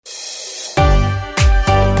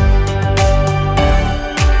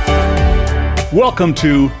Welcome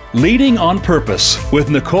to Leading on Purpose with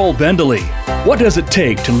Nicole Bendaly. What does it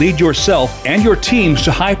take to lead yourself and your teams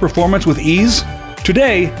to high performance with ease?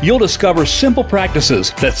 Today, you'll discover simple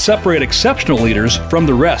practices that separate exceptional leaders from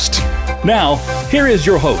the rest. Now, here is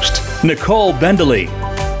your host, Nicole Bendaly.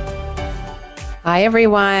 Hi,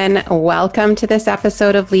 everyone. Welcome to this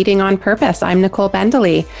episode of Leading on Purpose. I'm Nicole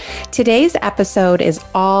Bendaly. Today's episode is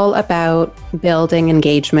all about building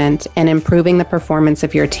engagement and improving the performance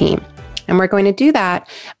of your team. And we're going to do that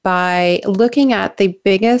by looking at the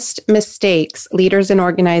biggest mistakes leaders and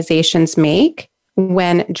organizations make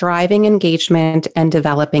when driving engagement and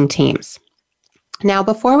developing teams. Now,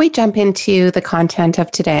 before we jump into the content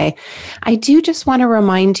of today, I do just want to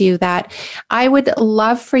remind you that I would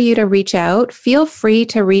love for you to reach out. Feel free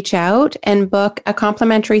to reach out and book a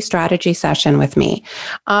complimentary strategy session with me.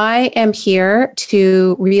 I am here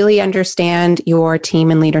to really understand your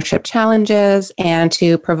team and leadership challenges and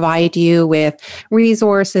to provide you with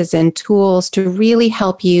resources and tools to really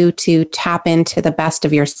help you to tap into the best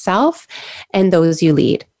of yourself and those you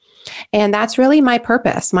lead. And that's really my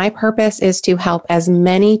purpose. My purpose is to help as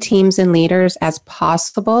many teams and leaders as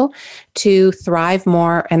possible to thrive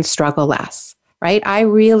more and struggle less, right? I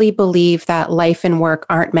really believe that life and work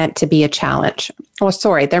aren't meant to be a challenge.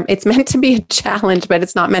 It's meant to be a challenge, but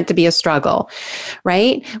it's not meant to be a struggle,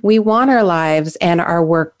 right? We want our lives and our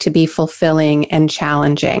work to be fulfilling and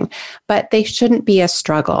challenging, but they shouldn't be a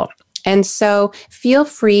struggle. And so feel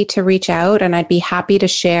free to reach out, and I'd be happy to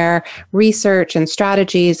share research and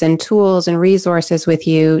strategies and tools and resources with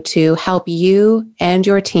you to help you and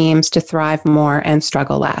your teams to thrive more and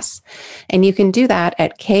struggle less. And you can do that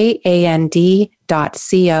at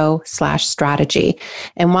kand.co/strategy.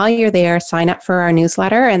 And while you're there, sign up for our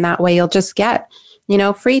newsletter, and that way you'll just get,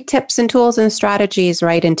 free tips and tools and strategies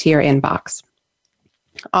right into your inbox.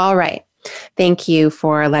 All right. Thank you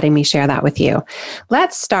for letting me share that with you.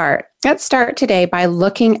 Let's start today by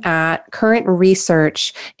looking at current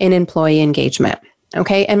research in employee engagement.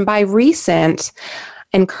 Okay. And by recent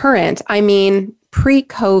and current, I mean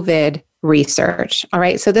pre-COVID research. All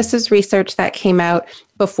right. So this is research that came out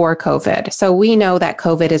before COVID. So we know that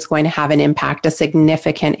COVID is going to have a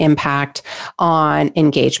significant impact on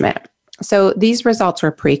engagement. So these results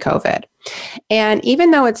were pre-COVID. And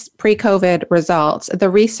even though it's pre-COVID results,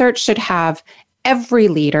 the research should have every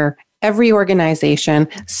leader, every organization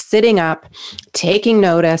sitting up, taking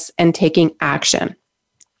notice and taking action.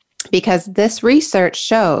 Because this research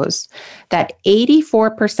shows that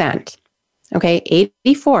 84% of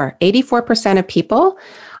people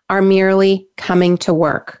are merely coming to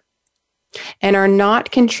work and are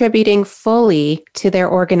not contributing fully to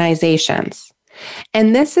their organizations.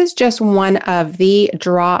 And this is just one of the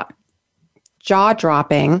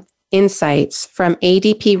jaw-dropping insights from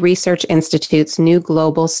ADP Research Institute's new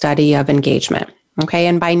global study of engagement. Okay,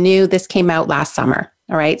 and by new, this came out last summer.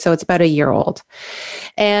 All right, so it's about a year old.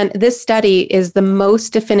 And this study is the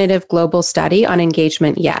most definitive global study on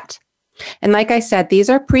engagement yet. And like I said, these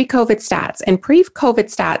are pre-COVID stats, and pre-COVID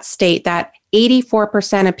stats state that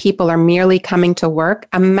 84% of people are merely coming to work.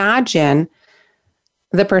 Imagine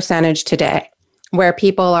the percentage today, where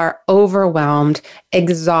people are overwhelmed,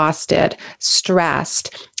 exhausted,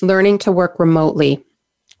 stressed, learning to work remotely.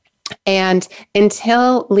 And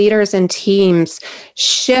until leaders and teams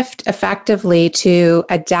shift effectively to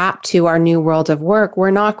adapt to our new world of work,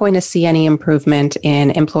 we're not going to see any improvement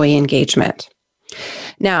in employee engagement.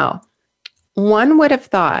 Now, one would have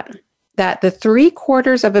thought that the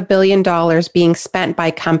 $750 million being spent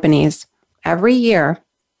by companies every year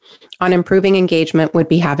on improving engagement would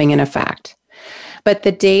be having an effect. But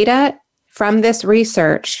the data from this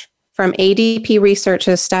research, from ADP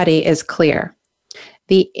Research's study, is clear.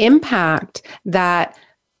 The impact that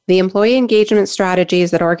the employee engagement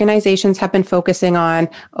strategies that organizations have been focusing on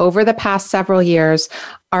over the past several years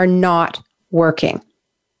are not working.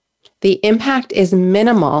 The impact is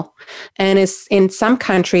minimal, and is in some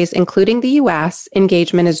countries, including the US,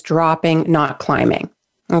 engagement is dropping, not climbing.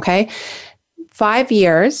 Okay? 5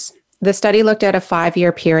 years, the study looked at a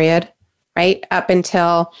 5-year period, right, up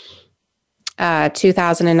until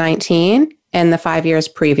 2019 and the 5 years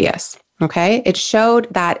previous. Okay, it showed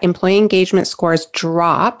that employee engagement scores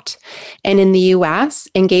dropped, and in the US,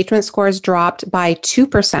 engagement scores dropped by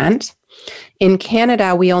 2%. In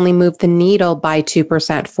Canada, we only moved the needle by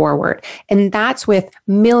 2% forward. And that's with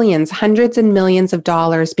millions, hundreds and millions of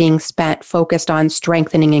dollars being spent focused on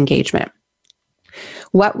strengthening engagement.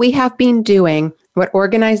 What we have been doing, what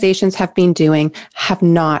organizations have been doing, have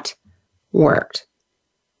not worked.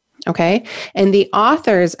 Okay. And the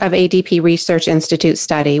authors of ADP Research Institute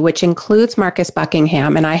study, which includes Marcus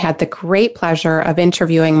Buckingham, and I had the great pleasure of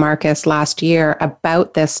interviewing Marcus last year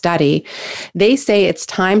about this study, they say it's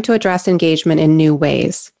time to address engagement in new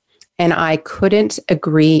ways. And I couldn't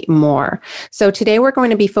agree more. So today we're going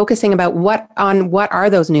to be focusing about what are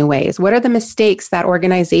those new ways? What are the mistakes that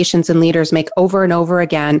organizations and leaders make over and over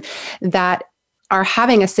again that are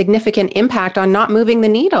having a significant impact on not moving the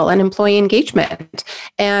needle on employee engagement?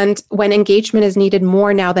 And when engagement is needed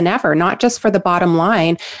more now than ever, not just for the bottom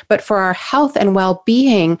line, but for our health and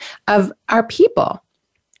well-being of our people.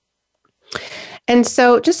 And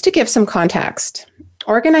so just to give some context,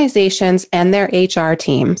 organizations and their HR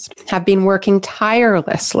teams have been working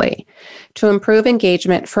tirelessly to improve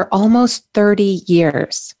engagement for almost 30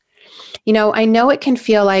 years. I know it can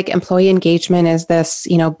feel like employee engagement is this,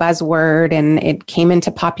 buzzword, and it came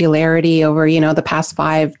into popularity over, the past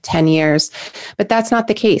 5-10 years, but that's not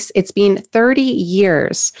the case. It's been 30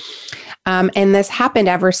 years. And this happened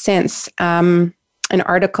ever since an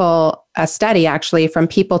article, a study actually from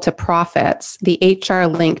People to Profits, the HR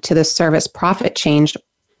link to the service profit chain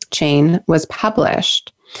was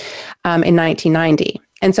published in 1990.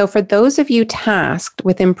 And so for those of you tasked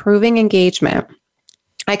with improving engagement,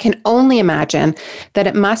 I can only imagine that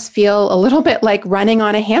it must feel a little bit like running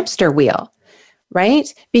on a hamster wheel,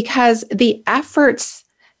 right? Because the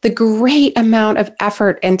great amount of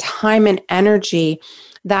effort and time and energy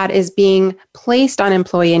that is being placed on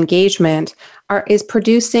employee engagement is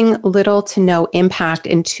producing little to no impact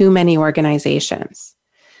in too many organizations.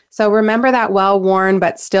 So remember that well-worn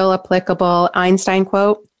but still applicable Einstein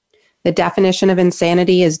quote? The definition of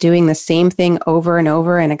insanity is doing the same thing over and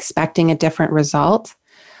over and expecting a different result.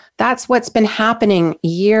 That's what's been happening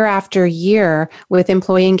year after year with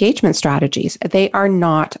employee engagement strategies. They are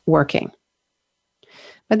not working.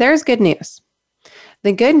 But there's good news.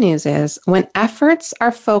 The good news is when efforts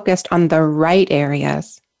are focused on the right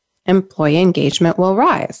areas, employee engagement will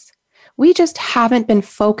rise. We just haven't been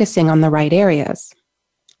focusing on the right areas.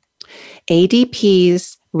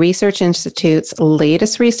 ADP's Research Institute's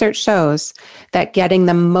latest research shows that getting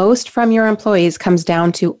the most from your employees comes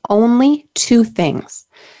down to only two things.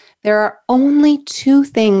 There are only two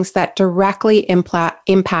things that directly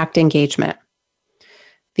impact engagement: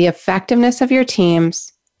 the effectiveness of your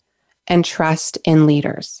teams and trust in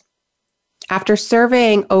leaders. After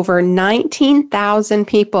surveying over 19,000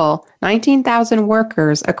 people, 19,000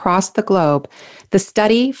 workers across the globe, the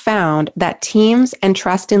study found that teams and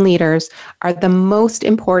trust in leaders are the most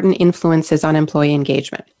important influences on employee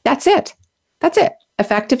engagement. That's it. That's it.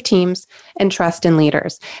 Effective teams and trust in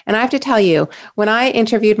leaders. And I have to tell you, when I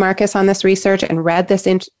interviewed Marcus on this research and read this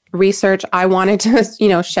research, I wanted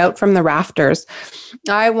to, shout from the rafters.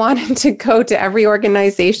 I wanted to go to every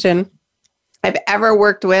organization I've ever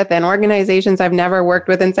worked with and organizations I've never worked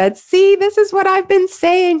with and said, see, this is what I've been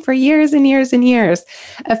saying for years and years and years.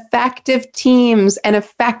 Effective teams and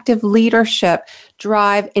effective leadership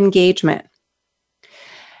drive engagement.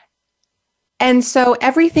 And so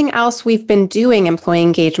everything else we've been doing, employee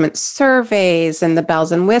engagement surveys and the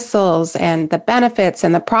bells and whistles and the benefits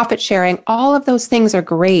and the profit sharing, all of those things are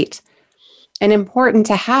great and important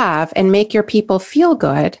to have and make your people feel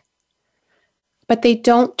good, but they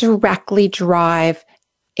don't directly drive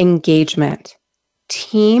engagement.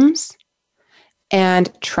 Teams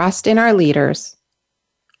and trust in our leaders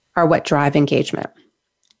are what drive engagement.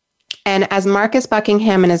 And as Marcus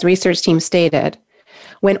Buckingham and his research team stated,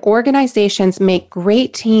 when organizations make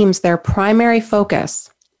great teams their primary focus,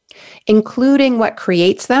 including what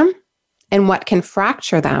creates them and what can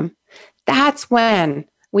fracture them, that's when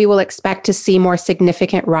we will expect to see more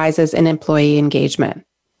significant rises in employee engagement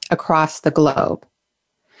across the globe.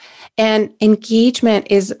 And engagement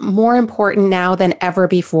is more important now than ever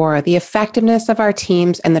before. The effectiveness of our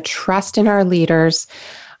teams and the trust in our leaders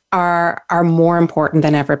are more important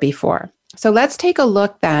than ever before. So let's take a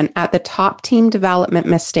look then at the top team development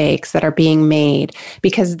mistakes that are being made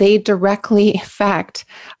because they directly affect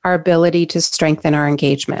our ability to strengthen our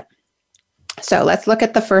engagement. So let's look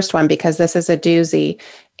at the first one because this is a doozy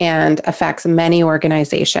and affects many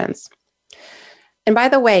organizations. And by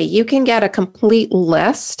the way, you can get a complete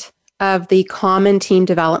list of the common team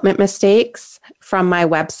development mistakes from my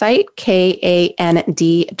website,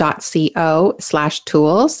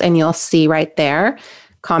 kand.co/tools, and you'll see right there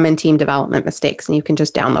common team development mistakes, and you can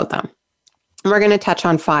just download them. And we're going to touch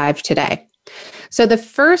on 5 today. So the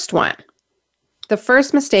first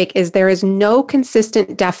mistake is there is no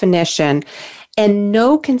consistent definition and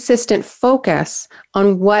no consistent focus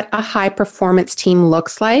on what a high performance team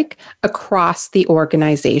looks like across the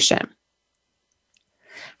organization.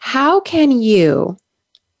 How can you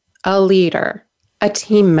a leader, a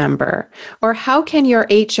team member, or how can your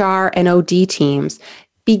HR and OD teams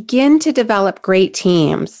begin to develop great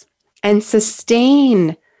teams and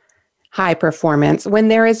sustain high performance when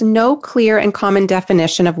there is no clear and common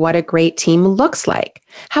definition of what a great team looks like?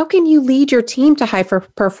 How can you lead your team to high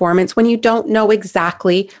performance when you don't know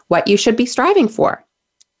exactly what you should be striving for?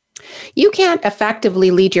 You can't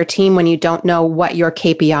effectively lead your team when you don't know what your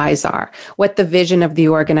KPIs are, what the vision of the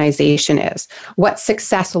organization is, what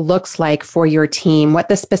success looks like for your team, what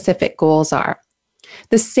the specific goals are.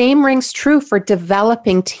 The same rings true for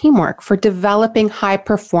developing teamwork, for developing high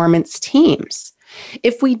performance teams.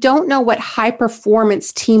 If we don't know what high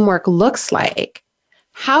performance teamwork looks like,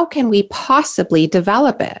 how can we possibly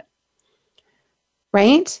develop it?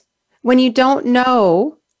 Right? When you don't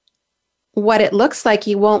know what it looks like,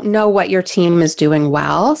 you won't know what your team is doing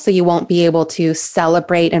well. So you won't be able to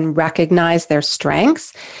celebrate and recognize their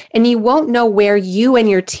strengths. And you won't know where you and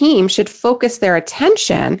your team should focus their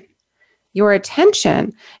attention, your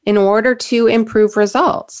attention, in order to improve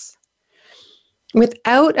results.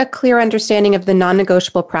 Without a clear understanding of the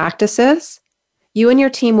non-negotiable practices, you and your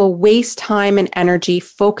team will waste time and energy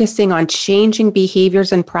focusing on changing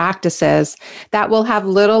behaviors and practices that will have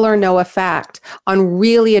little or no effect on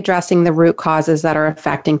really addressing the root causes that are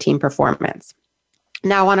affecting team performance.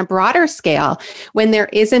 Now, on a broader scale, when there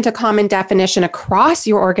isn't a common definition across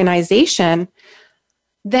your organization,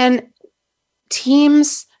 then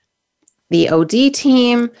teams, the OD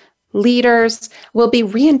team, leaders will be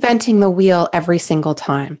reinventing the wheel every single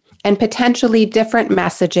time, and potentially different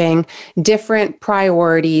messaging, different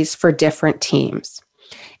priorities for different teams.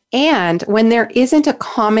 And when there isn't a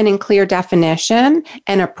common and clear definition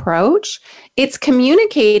and approach, it's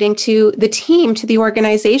communicating to the team, to the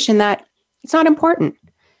organization, that it's not important.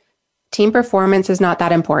 Team performance is not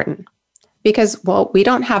that important because, well, we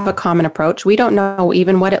don't have a common approach. We don't know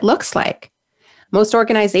even what it looks like. Most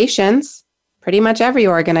organizations, pretty much every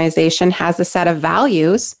organization, has a set of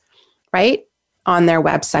values, right, on their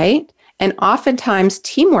website. And oftentimes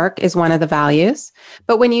teamwork is one of the values.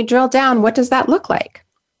 But when you drill down, what does that look like?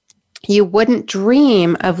 You wouldn't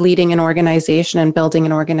dream of leading an organization and building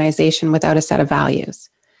an organization without a set of values.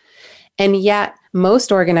 And yet,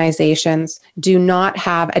 most organizations do not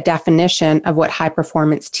have a definition of what high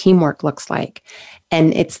performance teamwork looks like.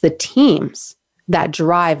 And it's the teams that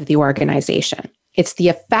drive the organization. It's the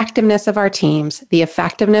effectiveness of our teams, the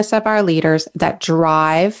effectiveness of our leaders that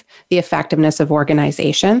drive the effectiveness of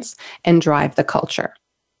organizations and drive the culture.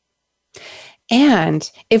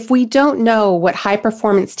 And if we don't know what high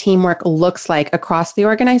performance teamwork looks like across the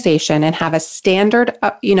organization and have a standard,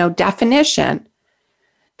 definition,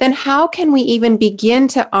 then how can we even begin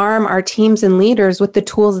to arm our teams and leaders with the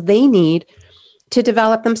tools they need to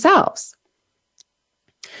develop themselves?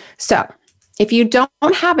 So, if you don't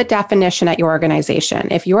have a definition at your organization,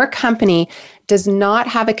 if your company does not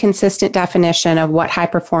have a consistent definition of what high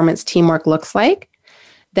performance teamwork looks like,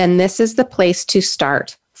 then this is the place to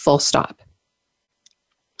start, full stop.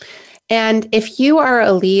 And if you are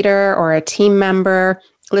a leader or a team member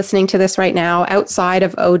listening to this right now outside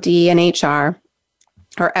of OD and HR,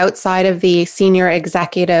 or outside of the senior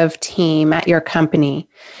executive team at your company,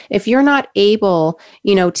 if you're not able,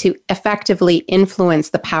 to effectively influence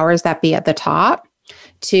the powers that be at the top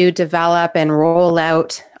to develop and roll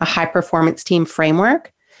out a high performance team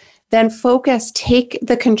framework, then take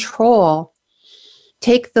the control,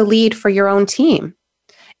 take the lead for your own team,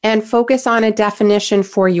 and focus on a definition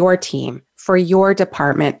for your team, for your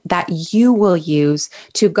department that you will use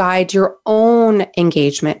to guide your own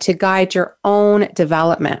engagement, to guide your own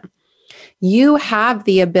development. You have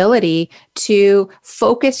the ability to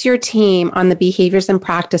focus your team on the behaviors and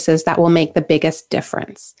practices that will make the biggest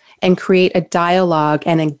difference and create a dialogue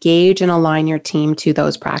and engage and align your team to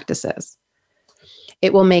those practices.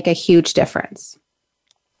 It will make a huge difference.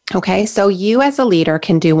 Okay, so you as a leader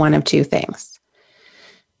can do one of two things.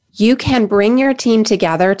 You can bring your team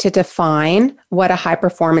together to define what a high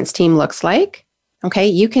performance team looks like. Okay,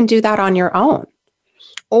 you can do that on your own.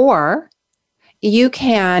 Or you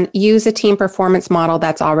can use a team performance model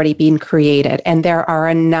that's already been created. And there are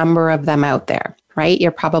a number of them out there, right?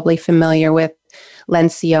 You're probably familiar with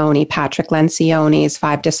Patrick Lencioni's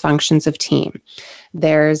 5 Dysfunctions of Team.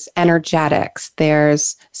 There's energetics,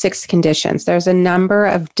 there's 6 conditions. There's a number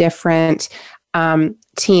of different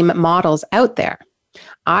team models out there.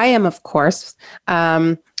 I am, of course,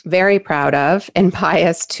 very proud of and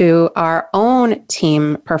biased to our own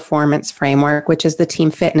team performance framework, which is the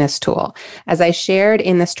team fitness tool. As I shared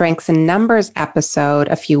in the Strengths in Numbers episode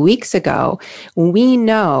a few weeks ago, we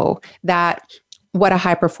know that what a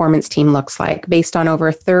high performance team looks like based on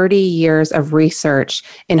over 30 years of research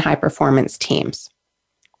in high performance teams.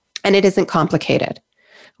 And it isn't complicated.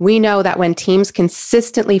 We know that when teams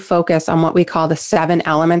consistently focus on what we call the 7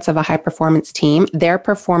 elements of a high performance team, their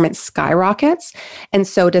performance skyrockets, and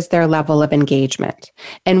so does their level of engagement.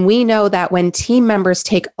 And we know that when team members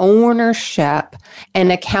take ownership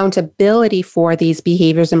and accountability for these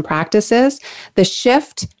behaviors and practices, the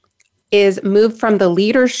shift is moved from the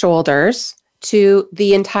leader's shoulders to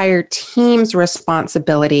the entire team's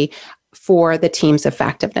responsibility for the team's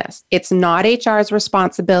effectiveness. It's not HR's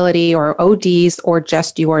responsibility or OD's or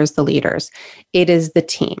just yours, the leaders. It is the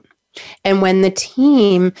team. And when the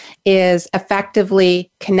team is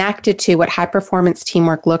effectively connected to what high performance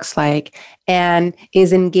teamwork looks like and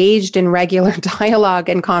is engaged in regular dialogue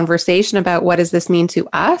and conversation about what does this mean to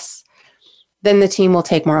us, then the team will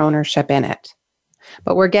take more ownership in it.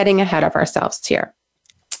 But we're getting ahead of ourselves here.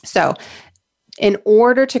 So in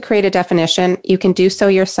order to create a definition, you can do so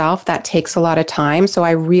yourself. That takes a lot of time. So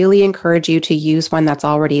I really encourage you to use one that's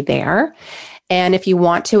already there. And if you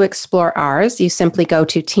want to explore ours, you simply go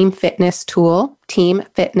to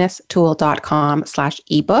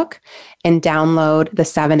teamfitnesstool.com/ebook and download the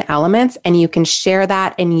 7 elements. And you can share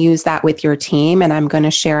that and use that with your team. And I'm going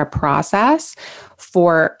to share a process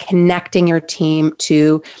for connecting your team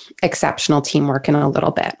to exceptional teamwork in a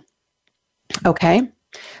little bit. Okay.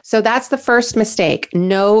 So that's the first mistake,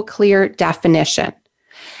 no clear definition.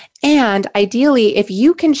 And ideally, if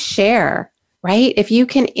you can share, right, if you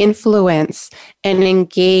can influence and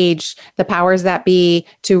engage the powers that be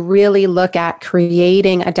to really look at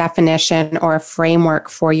creating a definition or a framework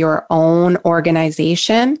for your own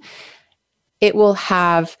organization, it will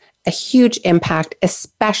have a huge impact,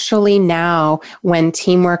 especially now when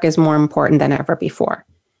teamwork is more important than ever before.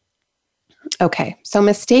 Okay, so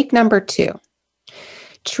mistake number 2.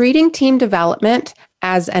 Treating team development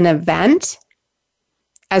as an event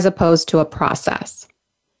as opposed to a process.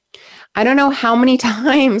 I don't know how many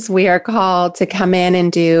times we are called to come in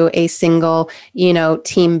and do a single,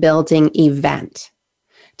 team building event,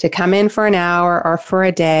 to come in for an hour or for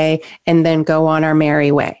a day and then go on our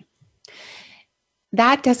merry way.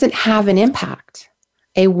 That doesn't have an impact.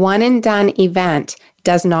 A one and done event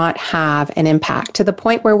does not have an impact to the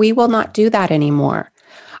point where we will not do that anymore.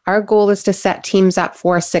 Our goal is to set teams up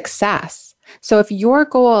for success. So if your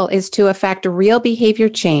goal is to affect real behavior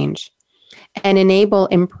change and enable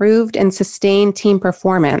improved and sustained team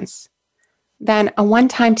performance, then a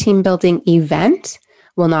one-time team building event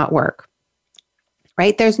will not work,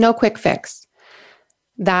 right? There's no quick fix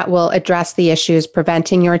that will address the issues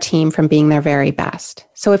preventing your team from being their very best.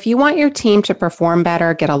 So if you want your team to perform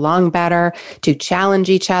better, get along better, to challenge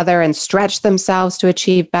each other and stretch themselves to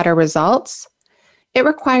achieve better results, it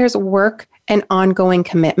requires work and ongoing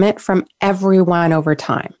commitment from everyone over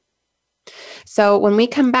time. So when we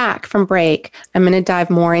come back from break, I'm going to dive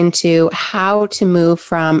more into how to move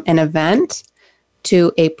from an event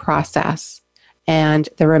to a process and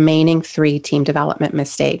the remaining 3 team development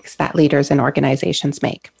mistakes that leaders and organizations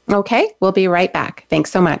make. Okay, we'll be right back. Thanks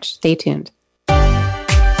so much. Stay tuned.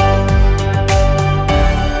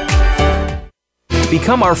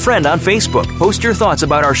 Become our friend on Facebook. Post your thoughts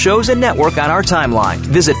about our shows and network on our timeline.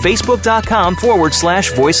 Visit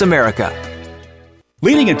facebook.com/Voice America.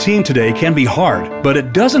 Leading a team today can be hard, but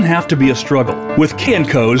it doesn't have to be a struggle. With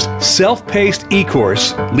K&Co's self-paced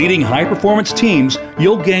e-course, Leading High-Performance Teams,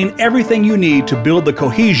 you'll gain everything you need to build the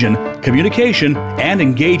cohesion, communication, and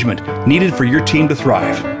engagement needed for your team to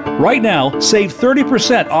thrive. Right now, save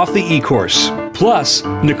 30% off the e-course. Plus,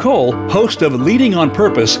 Nicole, host of Leading on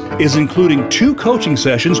Purpose, is including 2 coaching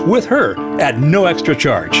sessions with her at no extra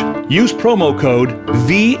charge. Use promo code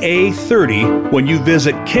VA30 when you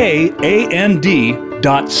visit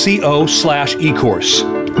kand.co/ecourse.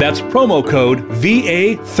 That's promo code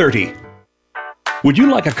VA30. Would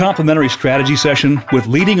you like a complimentary strategy session with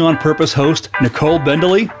Leading on Purpose host Nicole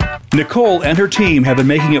Bendele? Nicole and her team have been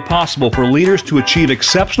making it possible for leaders to achieve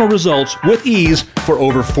exceptional results with ease for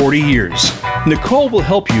over 40 years. Nicole will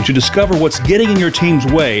help you to discover what's getting in your team's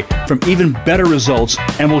way from even better results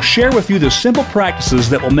and will share with you the simple practices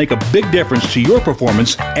that will make a big difference to your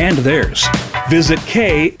performance and theirs. Visit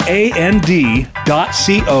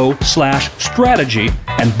kand.co/strategy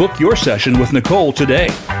and book your session with Nicole today.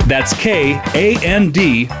 That's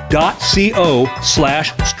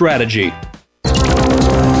kand.co/strategy.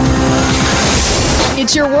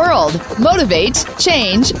 It's your world. Motivate,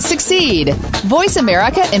 change, succeed.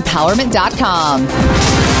 VoiceAmericaEmpowerment.com.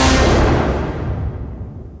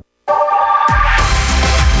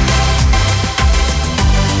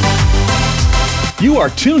 You are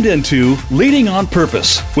tuned into Leading on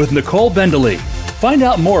Purpose with Nicole Bendele. Find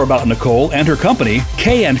out more about Nicole and her company,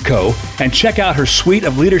 K&Co, and check out her suite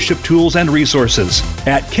of leadership tools and resources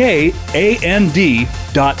at KAND.co.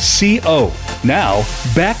 Now,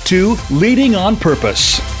 back to Leading on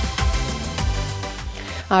Purpose.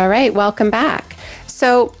 All right, welcome back.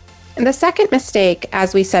 So the second mistake,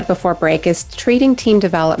 as we said before break, is treating team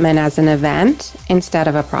development as an event instead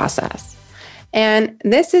of a process. And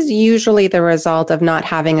this is usually the result of not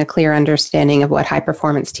having a clear understanding of what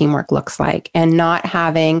high-performance teamwork looks like and not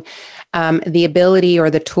having the ability or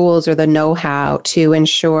the tools or the know-how to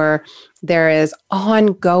ensure there is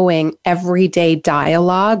ongoing everyday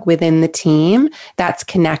dialogue within the team that's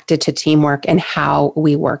connected to teamwork and how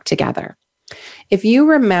we work together. If you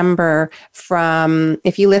remember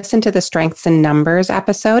if you listen to the Strengths in Numbers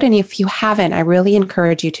episode, and if you haven't, I really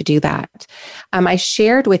encourage you to do that. I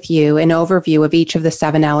shared with you an overview of each of the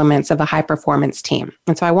 7 elements of a high performance team.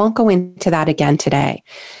 And so I won't go into that again today.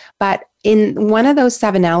 But in one of those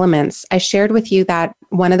 7 elements, I shared with you that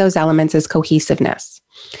one of those elements is cohesiveness.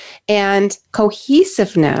 And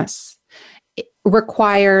cohesiveness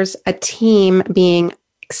requires a team being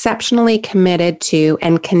exceptionally committed to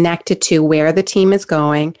and connected to where the team is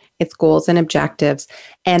going, its goals and objectives,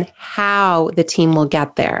 and how the team will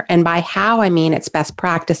get there. And by how, I mean its best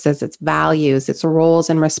practices, its values, its roles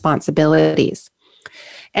and responsibilities.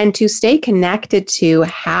 And to stay connected to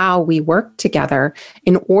how we work together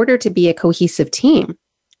in order to be a cohesive team,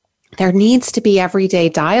 there needs to be everyday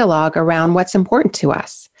dialogue around what's important to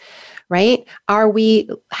us. Right?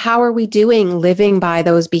 How are we doing living by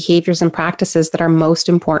those behaviors and practices that are most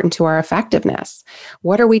important to our effectiveness?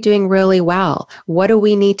 What are we doing really well? What do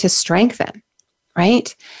we need to strengthen?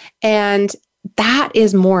 Right? And that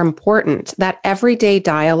is more important, that everyday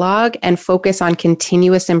dialogue and focus on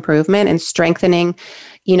continuous improvement and strengthening,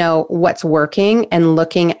 what's working and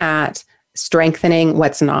looking at strengthening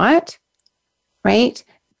what's not, right?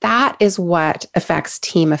 That is what affects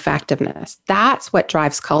team effectiveness. That's what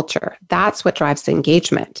drives culture. That's what drives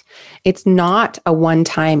engagement. It's not a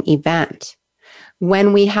one-time event.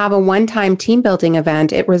 When we have a one-time team building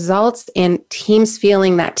event, it results in teams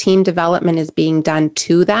feeling that team development is being done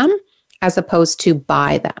to them as opposed to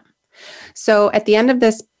by them. So at the end of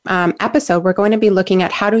this episode, we're going to be looking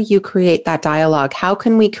at how do you create that dialogue? How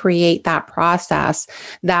can we create that process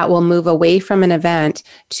that will move away from an event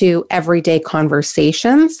to everyday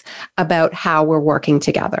conversations about how we're working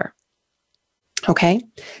together? Okay,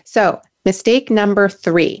 so mistake number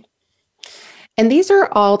 3. And these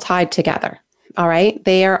are all tied together, all right?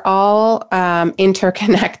 They are all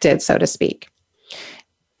interconnected, so to speak.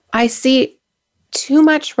 I see too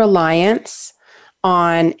much reliance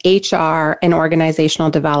on HR and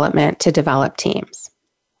organizational development to develop teams,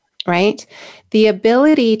 right? The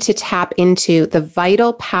ability to tap into the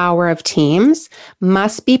vital power of teams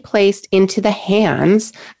must be placed into the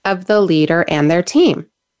hands of the leader and their team,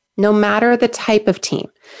 no matter the type of team.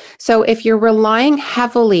 So if you're relying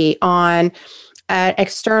heavily on an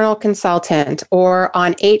external consultant or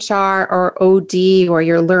on HR or OD or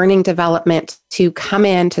your learning development to come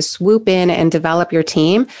in, to swoop in and develop your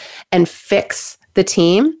team and fix the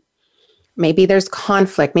team, maybe there's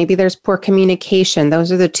conflict, maybe there's poor communication.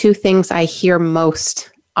 Those are the 2 things I hear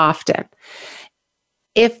most often.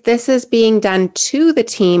 If this is being done to the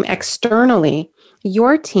team externally,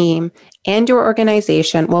 your team and your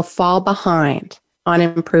organization will fall behind on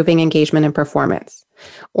improving engagement and performance.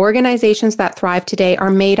 Organizations that thrive today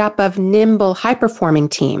are made up of nimble, high-performing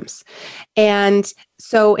teams. And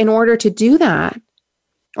so in order to do that,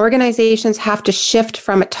 organizations have to shift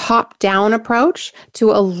from a top-down approach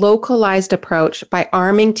to a localized approach by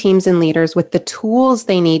arming teams and leaders with the tools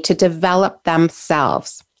they need to develop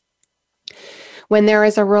themselves. When there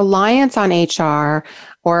is a reliance on HR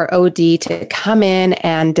or OD to come in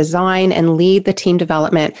and design and lead the team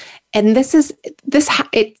development, and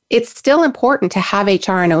it's still important to have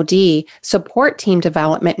HR and OD support team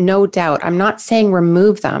development, no doubt. I'm not saying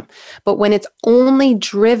remove them, but when it's only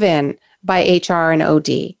driven by HR and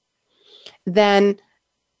OD, then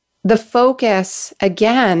the focus,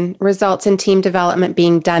 again, results in team development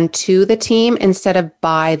being done to the team instead of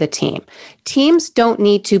by the team. Teams don't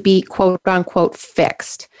need to be quote unquote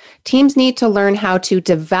fixed. Teams need to learn how to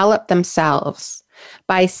develop themselves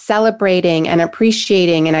by celebrating and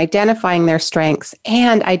appreciating and identifying their strengths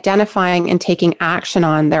and identifying and taking action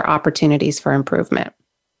on their opportunities for improvement.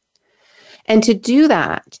 And to do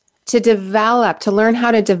that, to learn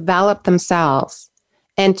how to develop themselves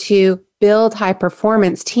and to build high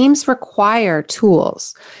performance, teams require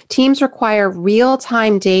tools. Teams require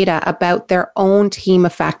real-time data about their own team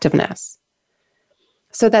effectiveness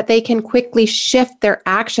so that they can quickly shift their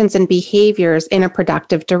actions and behaviors in a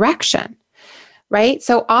productive direction. right?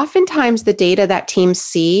 So oftentimes the data that teams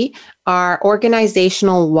see are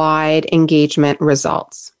organizational wide engagement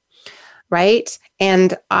results, right?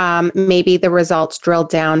 And maybe the results drill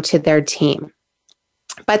down to their team.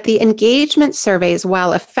 But the engagement surveys,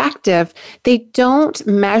 while effective, they don't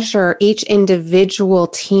measure each individual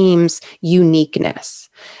team's uniqueness,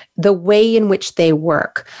 the way in which they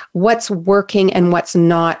work, what's working and what's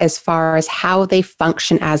not as far as how they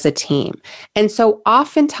function as a team. And so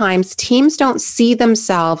oftentimes teams don't see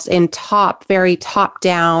themselves in very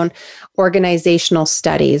top-down organizational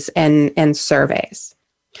studies and surveys.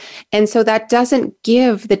 And so that doesn't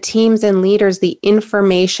give the teams and leaders the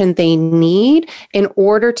information they need in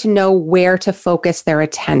order to know where to focus their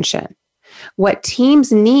attention. What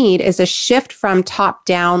teams need is a shift from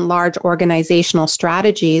top-down large organizational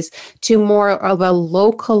strategies to more of a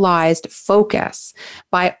localized focus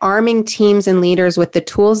by arming teams and leaders with the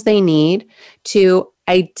tools they need to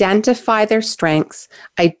identify their strengths,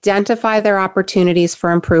 identify their opportunities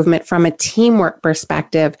for improvement from a teamwork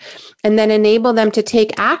perspective, and then enable them to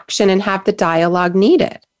take action and have the dialogue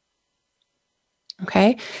needed.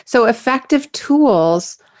 Okay, so effective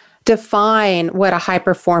tools define what a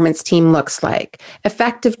high-performance team looks like.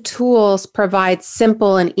 Effective tools provide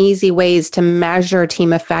simple and easy ways to measure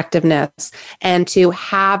team effectiveness and to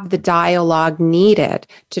have the dialogue needed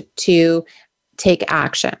to take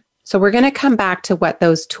action. So we're going to come back to what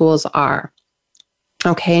those tools are,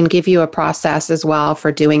 okay, and give you a process as well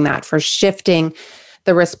for doing that, for shifting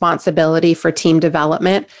the responsibility for team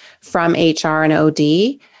development from HR and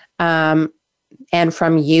OD and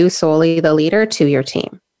from you solely, the leader, to your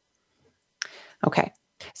team. Okay,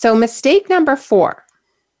 so mistake number 4,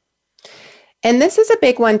 and this is a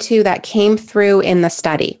big one too that came through in the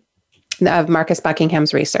study of Marcus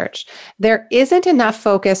Buckingham's research. There isn't enough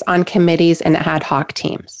focus on committees and ad hoc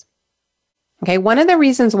teams. Okay, one of the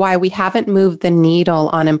reasons why we haven't moved the needle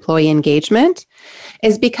on employee engagement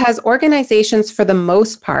is because organizations, for the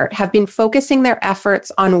most part, have been focusing their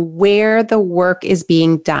efforts on where the work is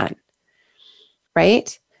being done,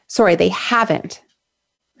 right? Sorry, they haven't.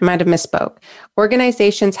 I might have misspoke.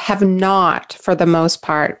 Organizations have not, for the most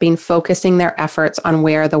part, been focusing their efforts on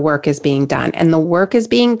where the work is being done. And the work is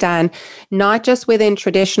being done not just within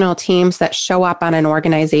traditional teams that show up on an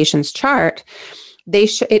organization's chart.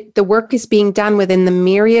 The work is being done within the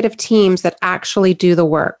myriad of teams that actually do the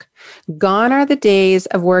work. Gone are the days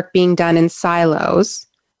of work being done in silos,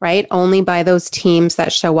 right? Only by those teams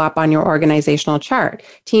that show up on your organizational chart.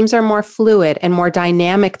 Teams are more fluid and more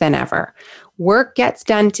dynamic than ever. Work gets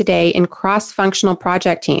done today in cross-functional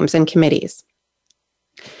project teams and committees,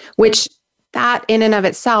 which that in and of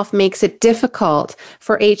itself makes it difficult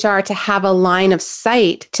for HR to have a line of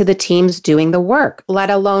sight to the teams doing the work, let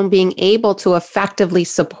alone being able to effectively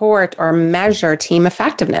support or measure team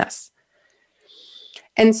effectiveness.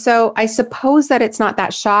 And so I suppose that it's not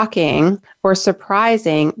that shocking or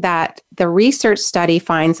surprising that the research study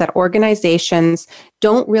finds that organizations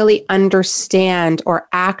don't really understand or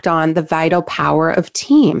act on the vital power of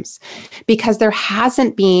teams because there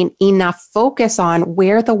hasn't been enough focus on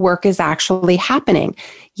where the work is actually happening.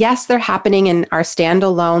 Yes, they're happening in our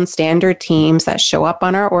standalone standard teams that show up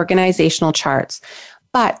on our organizational charts.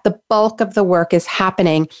 But the bulk of the work is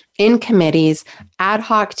happening in committees, ad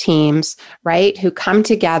hoc teams, right, who come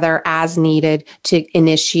together as needed to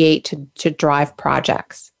initiate, to drive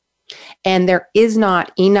projects. And there is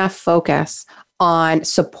not enough focus on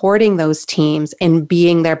supporting those teams in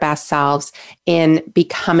being their best selves, in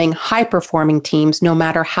becoming high-performing teams, no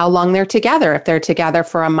matter how long they're together. If they're together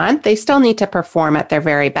for a month, they still need to perform at their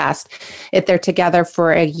very best. If they're together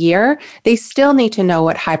for a year, they still need to know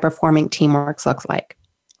what high-performing teamwork looks like.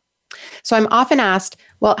 So I'm often asked,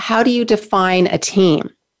 well, how do you define a team?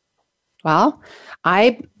 Well,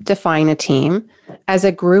 I define a team as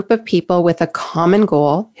a group of people with a common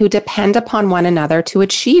goal who depend upon one another to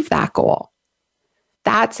achieve that goal.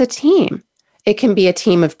 That's a team. It can be a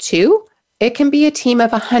team of 2. It can be a team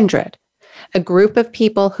of 100. A group of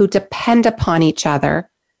people who depend upon each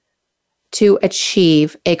other to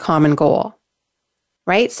achieve a common goal.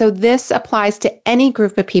 Right? So this applies to any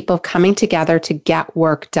group of people coming together to get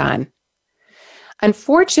work done.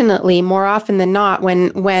 Unfortunately, more often than not,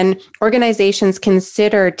 when organizations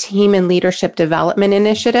consider team and leadership development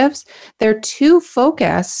initiatives, they're too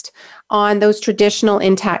focused on those traditional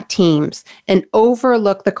intact teams and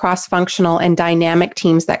overlook the cross-functional and dynamic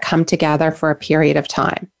teams that come together for a period of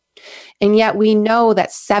time. And yet we know that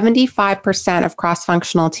 75% of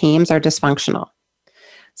cross-functional teams are dysfunctional.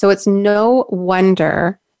 So it's no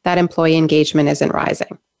wonder that employee engagement isn't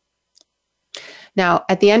rising. Now,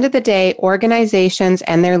 at the end of the day, organizations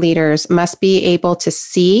and their leaders must be able to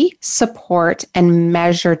see, support, and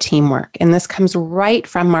measure teamwork. And this comes right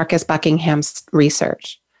from Marcus Buckingham's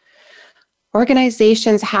research.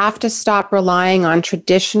 Organizations have to stop relying on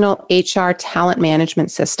traditional HR talent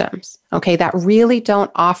management systems, okay, that really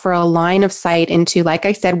don't offer a line of sight into, like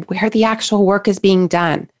I said, where the actual work is being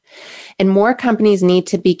done. And more companies need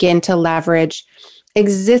to begin to leverage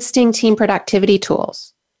existing team productivity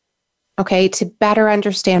tools, okay, to better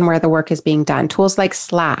understand where the work is being done. Tools like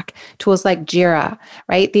Slack, tools like Jira,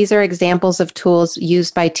 right? These are examples of tools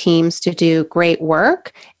used by teams to do great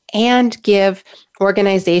work and give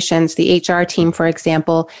organizations, the HR team, for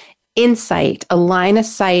example, insight, a line of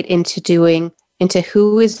sight into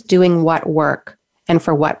who is doing what work and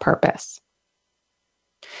for what purpose.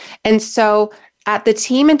 And so at the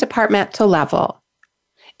team and departmental level,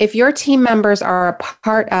 if your team members are a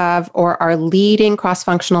part of or are leading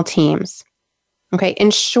cross-functional teams, okay,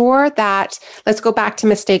 ensure that, let's go back to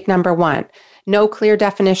mistake number 1. No clear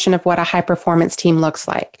definition of what a high-performance team looks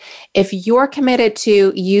like. If you're committed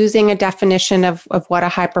to using a definition of what a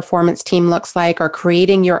high-performance team looks like or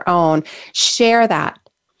creating your own, share that.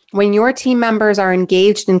 When your team members are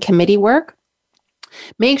engaged in committee work,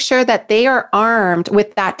 make sure that they are armed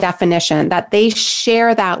with that definition, that they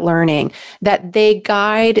share that learning, that they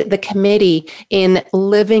guide the committee in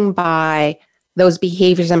living by those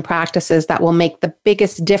behaviors and practices that will make the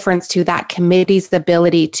biggest difference to that committee's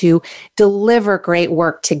ability to deliver great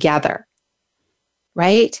work together,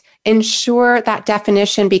 right? Ensure that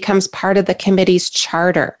definition becomes part of the committee's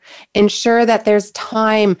charter. Ensure that there's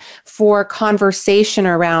time for conversation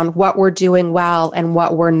around what we're doing well and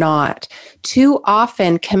what we're not. Too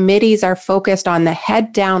often, committees are focused on the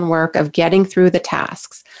head down work of getting through the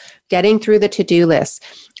tasks, getting through the to-do list,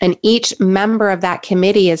 and each member of that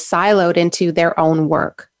committee is siloed into their own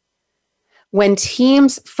work. When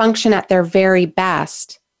teams function at their very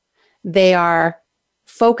best, they are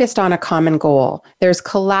focused on a common goal. There's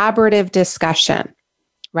collaborative discussion,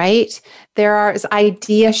 right? There's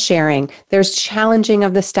idea sharing. There's challenging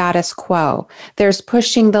of the status quo. There's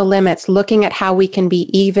pushing the limits, looking at how we can be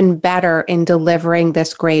even better in delivering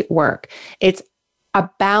this great work. It's a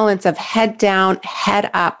balance of head down, head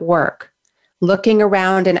up work, looking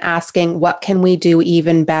around and asking, what can we do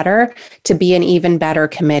even better to be an even better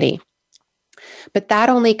committee? But that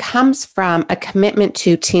only comes from a commitment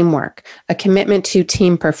to teamwork, a commitment to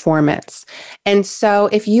team performance. And so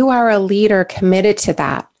if you are a leader committed to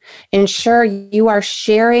that, ensure you are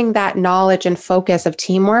sharing that knowledge and focus of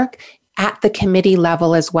teamwork at the committee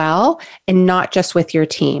level as well, and not just with your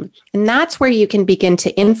team. And that's where you can begin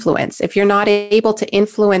to influence. If you're not able to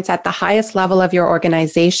influence at the highest level of your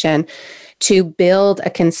organization to build a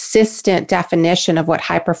consistent definition of what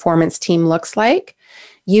high performance team looks like,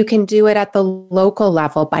 you can do it at the local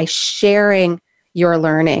level by sharing your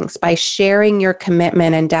learnings, by sharing your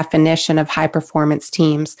commitment and definition of high performance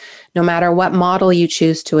teams, no matter what model you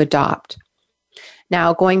choose to adopt.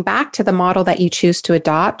 Now, going back to the model that you choose to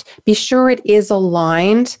adopt, be sure it is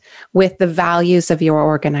aligned with the values of your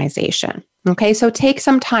organization. Okay, so take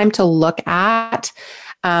some time to look at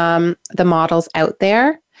the models out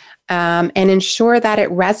there and ensure that it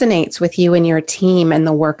resonates with you and your team and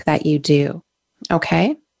the work that you do.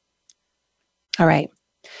 Okay? All right.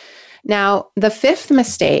 Now, the fifth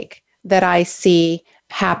mistake that I see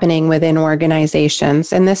happening within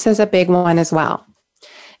organizations, and this is a big one as well,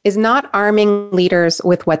 is not arming leaders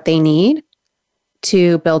with what they need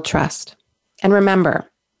to build trust. And remember,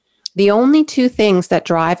 the only two things that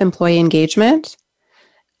drive employee engagement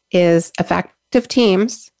is effective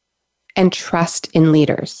teams and trust in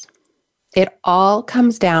leaders. It all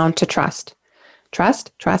comes down to trust.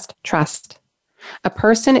 Trust, trust, trust. A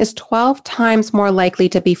person is 12 times more likely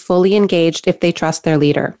to be fully engaged if they trust their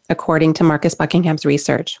leader, according to Marcus Buckingham's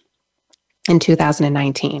research in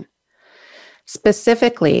 2019.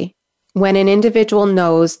 Specifically, when an individual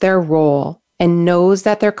knows their role and knows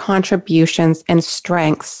that their contributions and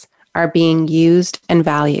strengths are being used and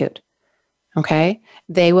valued, okay,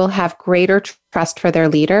 they will have greater trust for their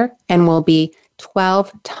leader and will be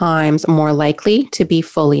 12 times more likely to be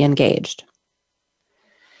fully engaged.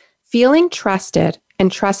 Feeling trusted and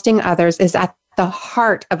trusting others is at the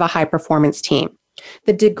heart of a high-performance team.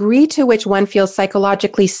 The degree to which one feels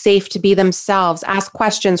psychologically safe to be themselves, ask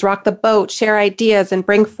questions, rock the boat, share ideas, and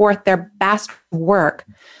bring forth their best work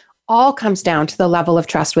all comes down to the level of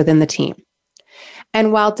trust within the team.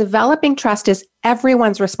 And while developing trust is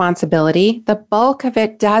everyone's responsibility, the bulk of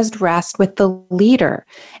it does rest with the leader.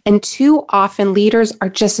 And too often, leaders are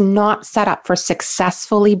just not set up for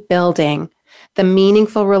successfully building the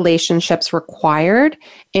meaningful relationships required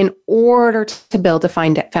in order to build a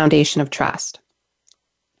foundation of trust.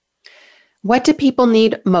 What do people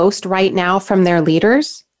need most right now from their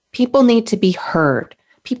leaders? People need to be heard.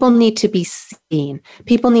 People need to be seen.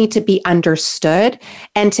 People need to be understood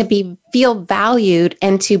and to feel valued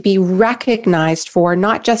and to be recognized for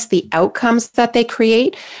not just the outcomes that they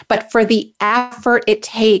create, but for the effort it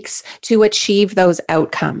takes to achieve those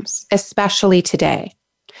outcomes, especially today.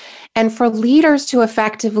 And for leaders to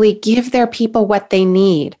effectively give their people what they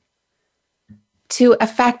need, to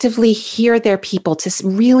effectively hear their people, to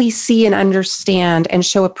really see and understand and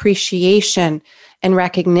show appreciation and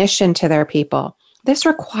recognition to their people. This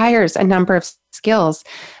requires a number of skills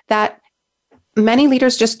that many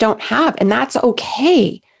leaders just don't have, and that's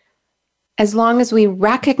okay, as long as we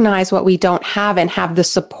recognize what we don't have and have the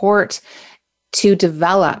support to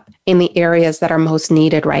develop in the areas that are most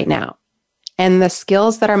needed right now. And the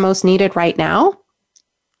skills that are most needed right now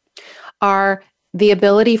are the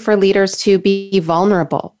ability for leaders to be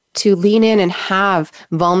vulnerable, to lean in and have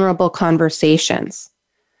vulnerable conversations.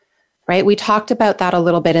 Right? We talked about that a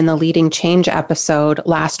little bit in the Leading Change episode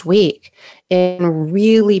last week, in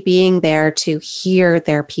really being there to hear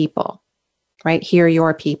their people, right? Hear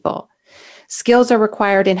your people. Skills are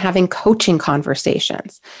required in having coaching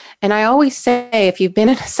conversations. And I always say, if you've been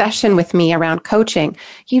in a session with me around coaching,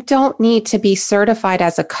 you don't need to be certified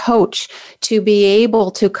as a coach to be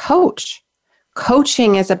able to coach.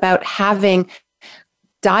 Coaching is about having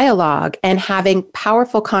dialogue and having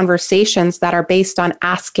powerful conversations that are based on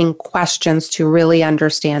asking questions to really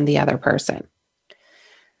understand the other person.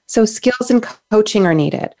 So skills in coaching are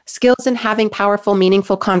needed. Skills in having powerful,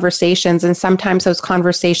 meaningful conversations, and sometimes those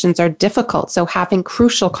conversations are difficult, so having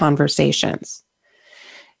crucial conversations.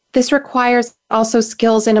 This requires also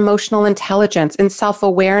skills in emotional intelligence, in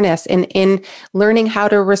self-awareness, in learning how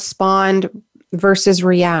to respond versus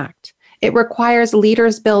react. It requires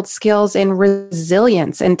leaders build skills in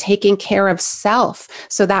resilience and taking care of self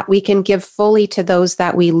so that we can give fully to those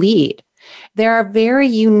that we lead. There are very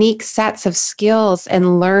unique sets of skills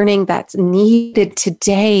and learning that's needed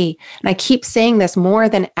today. And I keep saying this more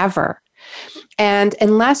than ever. And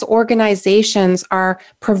unless organizations are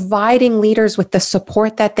providing leaders with the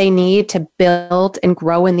support that they need to build and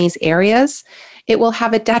grow in these areas, it will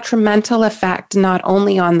have a detrimental effect not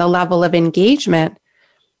only on the level of engagement,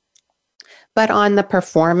 but on the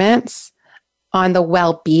performance, on the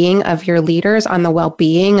well-being of your leaders, on the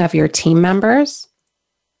well-being of your team members.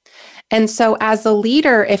 And so as a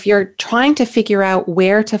leader, if you're trying to figure out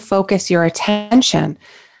where to focus your attention,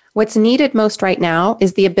 what's needed most right now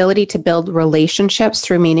is the ability to build relationships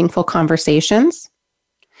through meaningful conversations,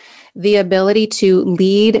 the ability to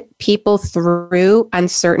lead people through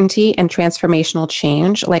uncertainty and transformational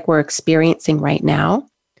change like we're experiencing right now,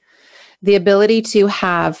 the ability to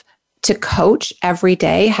coach every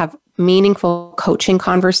day, have meaningful coaching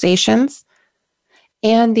conversations,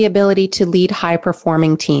 and the ability to lead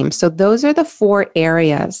high-performing teams. So those are the 4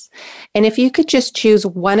 areas. And if you could just choose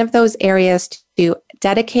one of those areas to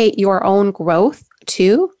dedicate your own growth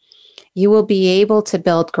to, you will be able to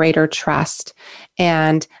build greater trust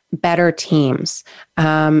and better teams,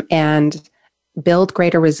 and build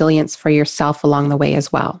greater resilience for yourself along the way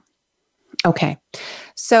as well. Okay,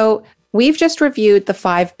 so we've just reviewed the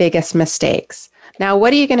 5 biggest mistakes. Now,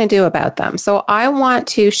 what are you going to do about them? So I want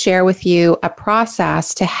to share with you a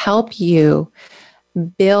process to help you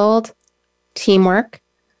build teamwork,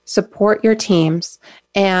 support your teams,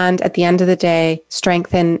 and at the end of the day,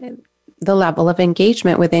 strengthen the level of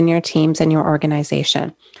engagement within your teams and your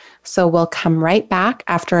organization. So we'll come right back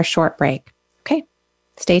after a short break. Okay,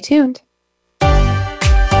 stay tuned.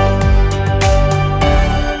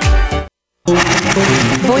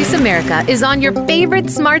 Voice America is on your favorite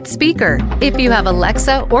smart speaker. If you have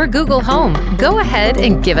Alexa or Google Home, go ahead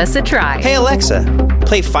and give us a try. Hey Alexa,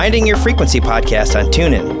 play Finding Your Frequency podcast on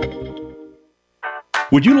TuneIn.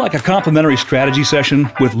 Would you like a complimentary strategy session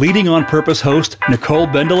with Leading on Purpose host Nicole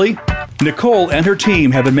Bendele? Nicole and her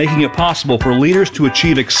team have been making it possible for leaders to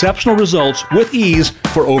achieve exceptional results with ease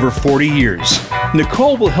for over 40 years.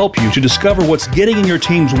 Nicole will help you to discover what's getting in your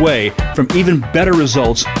team's way from even better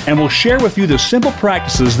results, and will share with you the simple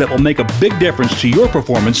practices that will make a big difference to your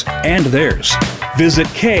performance and theirs. Visit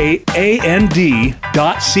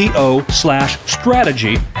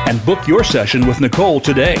kand.co/strategy and book your session with Nicole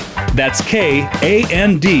today. That's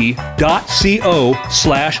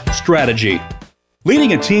kand.co/strategy.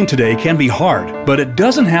 Leading a team today can be hard, but it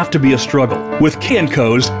doesn't have to be a struggle. With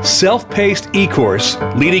K&Co's self-paced e-course,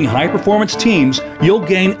 Leading High-Performance Teams, you'll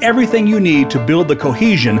gain everything you need to build the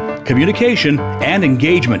cohesion, communication, and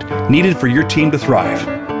engagement needed for your team to thrive.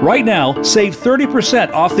 Right now, save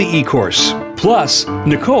 30% off the e-course. Plus,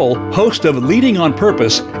 Nicole, host of Leading on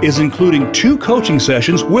Purpose, is including 2 coaching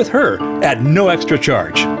sessions with her at no extra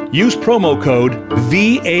charge. Use promo code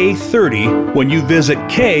VA30 when you visit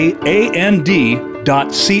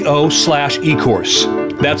kand.co/ecourse.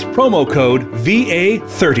 That's promo code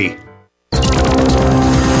VA30.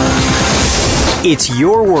 It's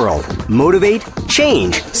your world. Motivate,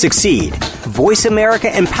 change, succeed.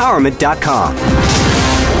 VoiceAmericaEmpowerment.com.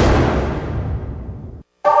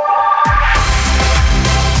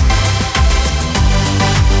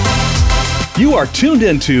 You are tuned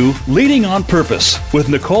into Leading on Purpose with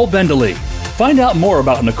Nicole Bendalee. Find out more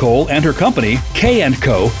about Nicole and her company,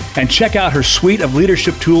 K&Co, and check out her suite of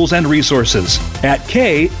leadership tools and resources at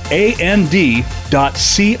kand.co.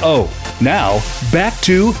 Now, back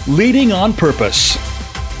to Leading on Purpose.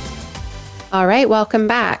 All right, welcome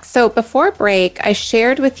back. So before break, I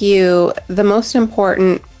shared with you the most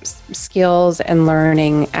important skills and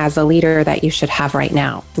learning as a leader that you should have right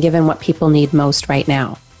now, given what people need most right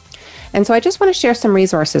now. And so I just want to share some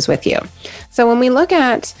resources with you. So when we look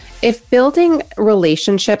at if building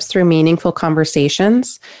relationships through meaningful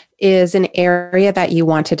conversations is an area that you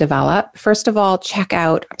want to develop, first of all, check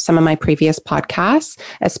out some of my previous podcasts,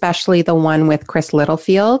 especially the one with Chris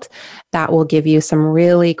Littlefield. That will give you some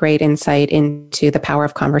really great insight into the power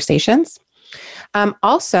of conversations.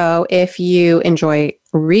 Also, if you enjoy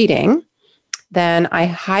reading, then I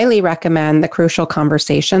highly recommend the Crucial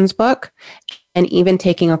Conversations book and even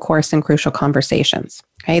taking a course in Crucial Conversations.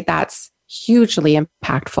 Okay, that's hugely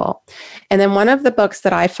impactful. And then one of the books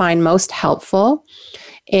that I find most helpful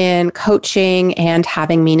in coaching and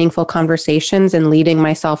having meaningful conversations and leading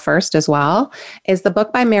myself first as well is the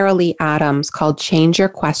book by Mary Lee Adams called Change Your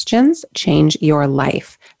Questions, Change Your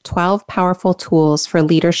Life. 12 Powerful Tools for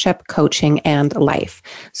Leadership, Coaching, and Life.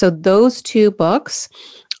 So those 2 books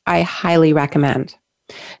I highly recommend.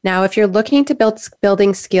 Now, if you're looking to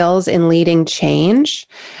building skills in leading change,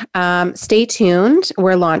 stay tuned.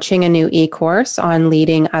 We're launching a new e-course on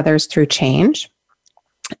leading others through change.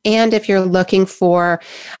 And if you're looking for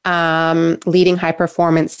leading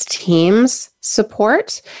high-performance teams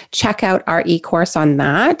support, check out our e-course on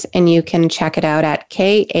that. And you can check it out at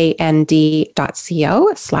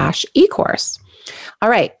kand.co/ecourse. All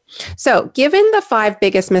right. So given the 5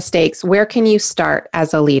 biggest mistakes, where can you start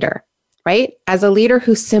as a leader? Right? As a leader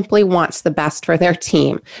who simply wants the best for their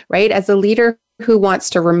team, right? As a leader who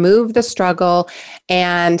wants to remove the struggle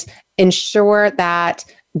and ensure that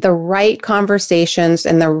the right conversations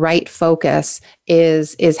and the right focus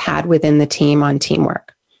is had within the team on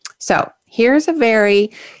teamwork. So here's a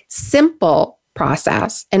very simple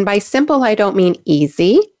process. And by simple, I don't mean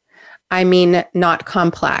easy. I mean not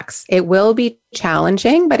complex. It will be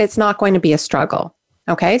challenging, but it's not going to be a struggle.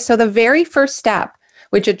 Okay? So the very first step,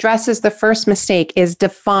 which addresses the first mistake, is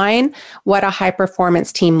define what a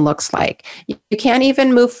high-performance team looks like. You can't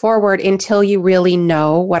even move forward until you really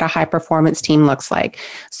know what a high-performance team looks like.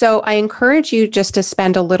 So I encourage you just to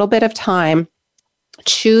spend a little bit of time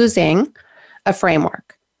choosing a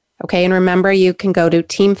framework. Okay, and remember, you can go to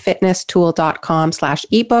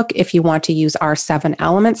teamfitnesstool.com/ebook if you want to use our 7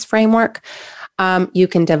 elements framework. You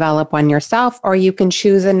can develop one yourself, or you can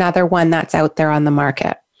choose another one that's out there on the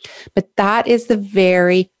market. But that is the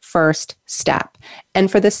very first step. And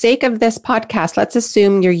for the sake of this podcast, let's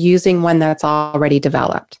assume you're using one that's already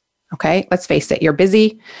developed. Okay, let's face it, you're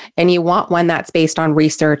busy and you want one that's based on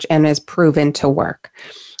research and is proven to work.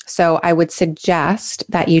 So I would suggest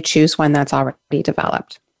that you choose one that's already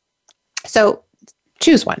developed. So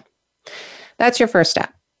choose one. That's your first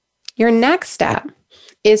step. Your next step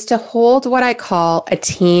is to hold what I call a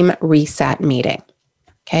team reset meeting.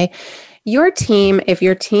 Okay. Your team, if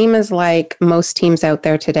your team is like most teams out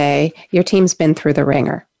there today, your team's been through the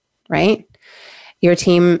ringer, right? Your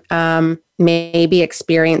team may be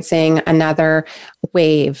experiencing another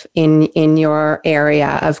wave in your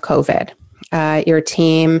area of COVID. Your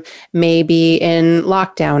team may be in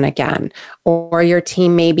lockdown again, or your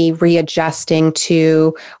team may be readjusting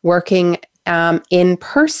to working in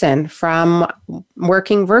person from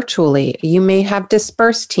working virtually. You may have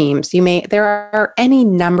dispersed teams. There are any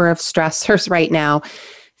number of stressors right now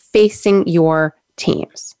facing your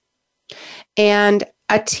teams. And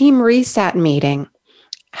a team reset meeting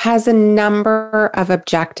has a number of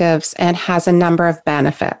objectives and has a number of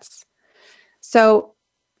benefits. So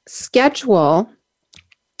schedule,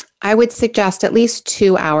 I would suggest at least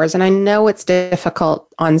 2 hours. And I know it's difficult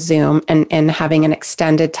on Zoom and having an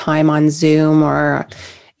extended time on Zoom or,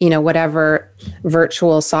 whatever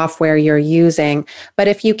virtual software you're using. But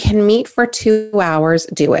if you can meet for 2 hours,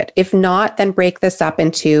 do it. If not, then break this up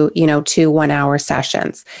into, 2 1-hour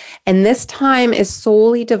sessions. And this time is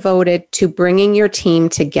solely devoted to bringing your team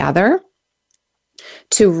together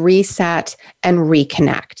to reset and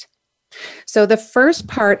reconnect. So the first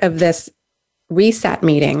part of this reset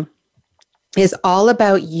meeting is all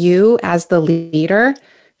about you as the leader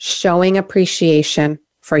showing appreciation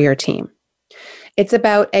for your team. It's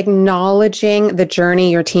about acknowledging the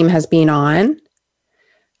journey your team has been on,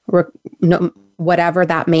 whatever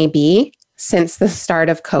that may be, since the start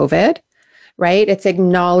of COVID, right? It's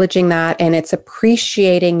acknowledging that, and it's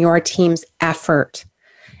appreciating your team's effort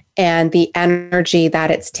and the energy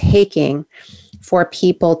that it's taking for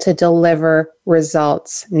people to deliver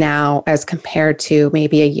results now as compared to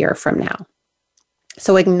maybe a year from now.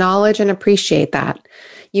 So acknowledge and appreciate that.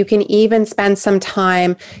 You can even spend some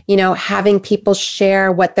time, having people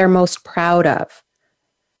share what they're most proud of,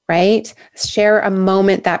 right? Share a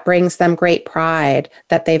moment that brings them great pride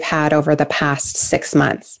that they've had over the past 6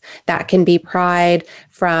 months. That can be pride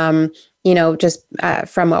from, just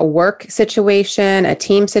from a work situation, a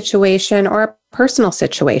team situation, or a personal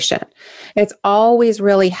situation. It's always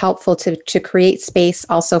really helpful to create space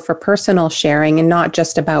also for personal sharing and not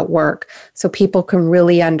just about work, so people can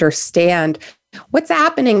really understand what's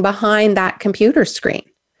happening behind that computer screen,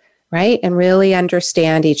 right? And really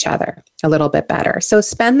understand each other a little bit better. So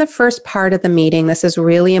spend the first part of the meeting, this is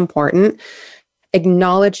really important,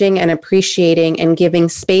 acknowledging and appreciating and giving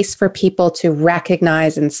space for people to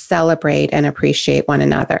recognize and celebrate and appreciate one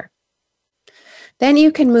another. Then you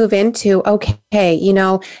can move into, okay,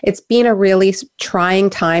 it's been a really trying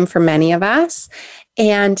time for many of us.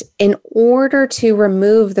 And in order to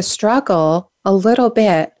remove the struggle a little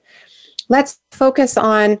bit, let's focus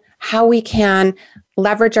on how we can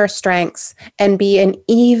leverage our strengths and be an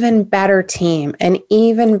even better team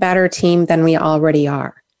than we already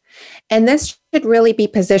are. And this should really be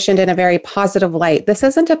positioned in a very positive light. This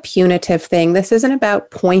isn't a punitive thing. This isn't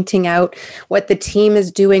about pointing out what the team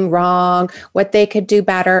is doing wrong, what they could do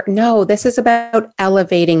better. No, this is about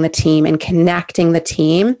elevating the team and connecting the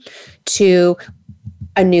team to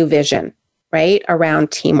a new vision, right,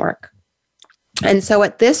 around teamwork. And so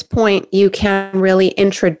at this point, you can really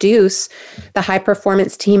introduce the high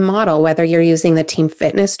performance team model, whether you're using the team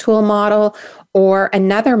fitness tool model or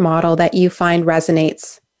another model that you find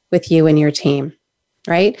resonates with you and your team,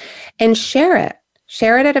 right? And share it.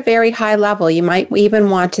 Share it at a very high level. You might even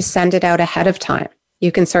want to send it out ahead of time.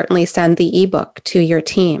 You can certainly send the ebook to your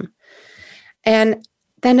team. And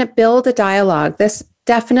then build a dialogue. This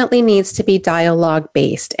definitely needs to be dialogue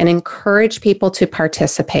based and encourage people to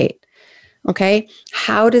participate. Okay.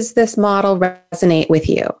 How does this model resonate with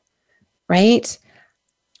you? Right?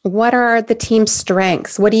 What are the team's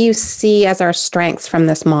strengths? What do you see as our strengths from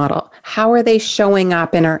this model? How are they showing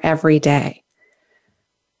up in our everyday?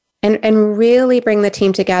 And really bring the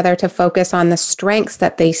team together to focus on the strengths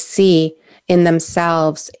that they see in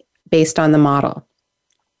themselves based on the model.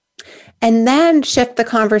 And then shift the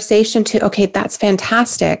conversation to, okay, that's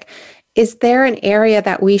fantastic. Is there an area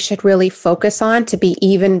that we should really focus on to be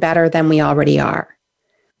even better than we already are?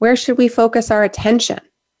 Where should we focus our attention?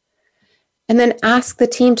 And then ask the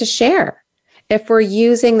team to share. If we're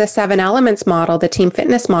using the 7 elements model, the team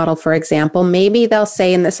fitness model, for example, maybe they'll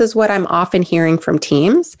say, and this is what I'm often hearing from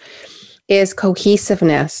teams, is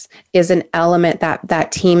cohesiveness is an element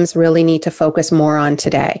that teams really need to focus more on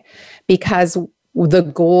today, because the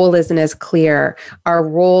goal isn't as clear. Our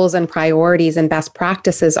roles and priorities and best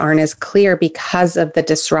practices aren't as clear because of the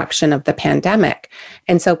disruption of the pandemic.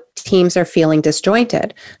 And so teams are feeling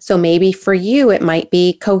disjointed. So maybe for you, it might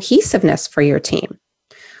be cohesiveness for your team.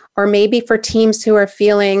 Or maybe for teams who are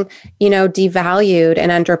feeling, devalued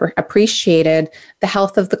and underappreciated, the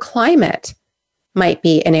health of the climate might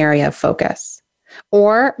be an area of focus.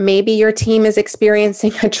 Or maybe your team is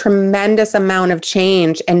experiencing a tremendous amount of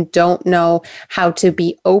change and don't know how to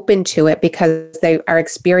be open to it because they are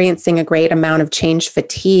experiencing a great amount of change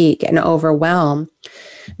fatigue and overwhelm.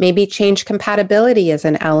 Maybe change compatibility is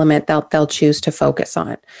an element that they'll choose to focus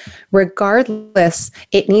on. Regardless,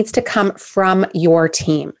 it needs to come from your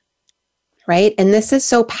team, right? And this is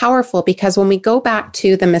so powerful because when we go back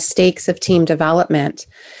to the mistakes of team development,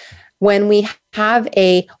 when we have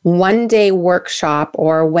a one-day workshop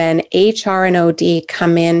or when HR and OD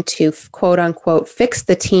come in to quote unquote fix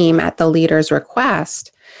the team at the leader's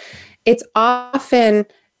request, it's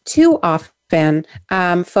too often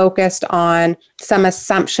focused on some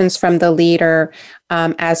assumptions from the leader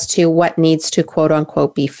as to what needs to quote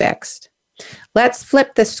unquote be fixed. Let's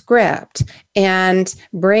flip the script and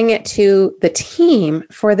bring it to the team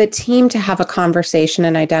for the team to have a conversation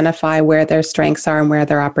and identify where their strengths are and where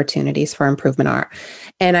their opportunities for improvement are,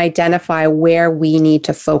 and identify where we need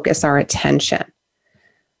to focus our attention.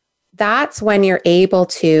 That's when you're able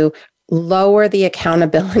to lower the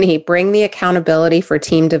accountability, bring the accountability for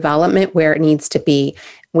team development where it needs to be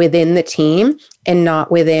within the team and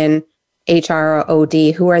not within HR or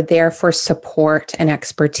OD, who are there for support and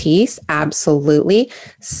expertise. Absolutely.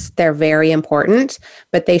 They're very important,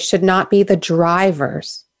 but they should not be the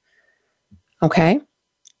drivers. Okay.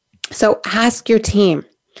 So ask your team,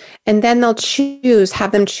 and then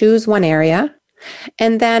have them choose one area,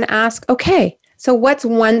 and then ask, okay, so what's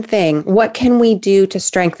one thing? What can we do to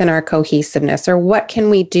strengthen our cohesiveness? Or what can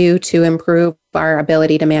we do to improve our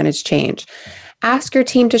ability to manage change? Ask your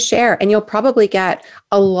team to share, and you'll probably get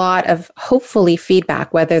a lot of, hopefully,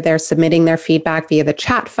 feedback, whether they're submitting their feedback via the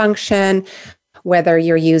chat function, whether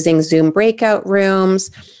you're using Zoom breakout rooms,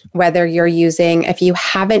 whether you're using, if you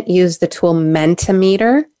haven't used the tool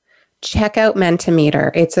Mentimeter, check out Mentimeter.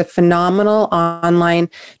 It's a phenomenal online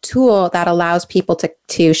tool that allows people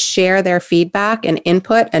to share their feedback and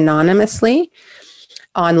input anonymously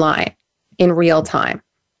online in real time.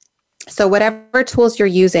 So whatever tools you're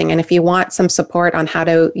using, and if you want some support on how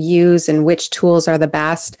to use and which tools are the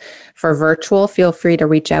best for virtual, feel free to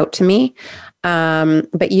reach out to me.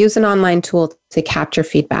 But use an online tool to capture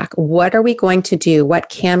feedback. What are we going to do? What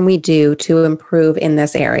can we do to improve in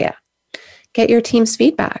this area? Get your team's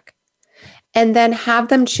feedback. And then have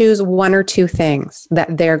them choose one or two things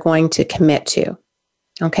that they're going to commit to.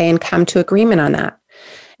 Okay, and come to agreement on that.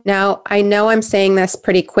 Now, I know I'm saying this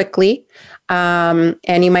pretty quickly, and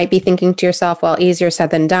you might be thinking to yourself, well, easier said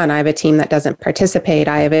than done. I have a team that doesn't participate.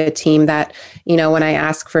 I have a team that, when I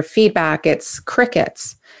ask for feedback, it's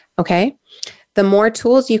crickets. Okay. The more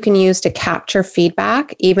tools you can use to capture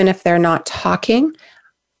feedback, even if they're not talking,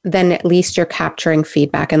 then at least you're capturing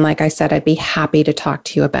feedback. And like I said, I'd be happy to talk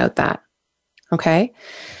to you about that. Okay.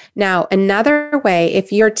 Now, another way,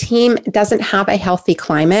 if your team doesn't have a healthy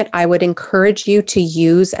climate, I would encourage you to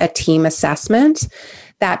use a team assessment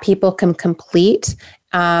that people can complete,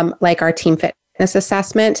 like our team fitness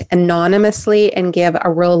assessment, anonymously, and give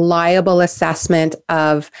a reliable assessment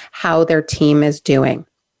of how their team is doing.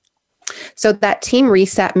 So that team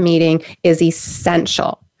reset meeting is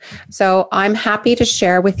essential. So I'm happy to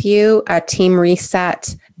share with you a team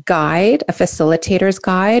reset guide, a facilitator's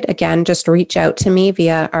guide. Again, just reach out to me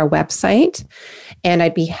via our website, and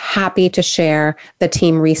I'd be happy to share the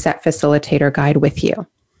team reset facilitator guide with you.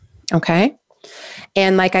 Okay.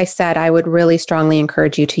 And like I said, I would really strongly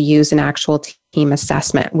encourage you to use an actual team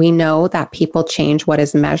assessment. We know that people change what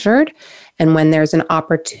is measured. And when there's an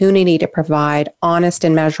opportunity to provide honest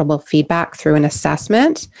and measurable feedback through an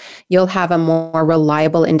assessment, you'll have a more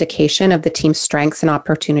reliable indication of the team's strengths and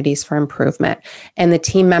opportunities for improvement. And the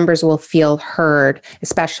team members will feel heard,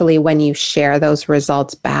 especially when you share those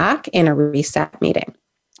results back in a reset meeting.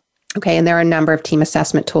 Okay, and there are a number of team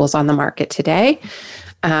assessment tools on the market today.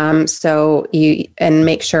 So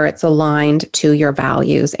make sure it's aligned to your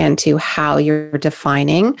values and to how you're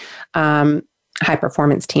defining high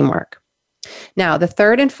performance teamwork. Now, the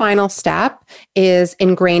third and final step is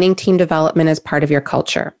ingraining team development as part of your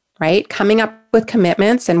culture, right? Coming up with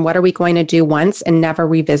commitments and what are we going to do once and never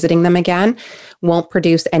revisiting them again won't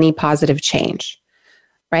produce any positive change,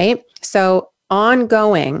 right? So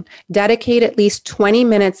ongoing, dedicate at least 20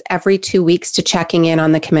 minutes every 2 weeks to checking in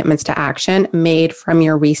on the commitments to action made from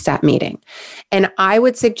your reset meeting. And I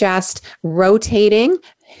would suggest rotating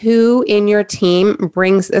who in your team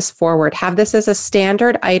brings this forward. Have this as a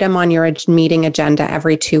standard item on your meeting agenda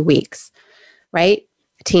every 2 weeks, right?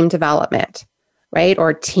 Team development, right?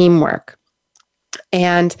 Or teamwork.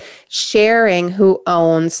 And sharing who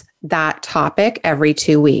owns that topic every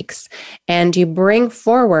 2 weeks. And you bring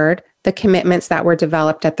forward the commitments that were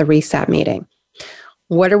developed at the reset meeting.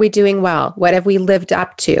 What are we doing well? What have we lived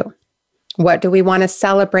up to? What do we want to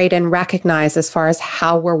celebrate and recognize as far as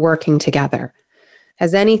how we're working together?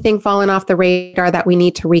 Has anything fallen off the radar that we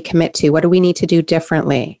need to recommit to? What do we need to do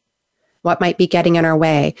differently? What might be getting in our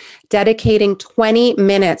way? Dedicating 20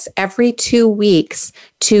 minutes every 2 weeks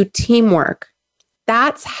to teamwork.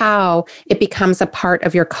 That's how it becomes a part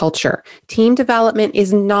of your culture. Team development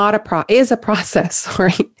is not is a process,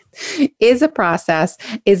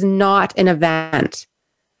 is not an event.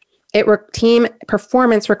 Team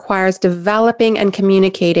performance requires developing and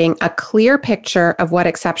communicating a clear picture of what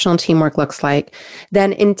exceptional teamwork looks like,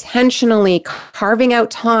 then intentionally carving out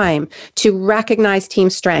time to recognize team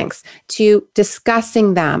strengths, to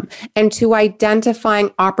discussing them, and to identifying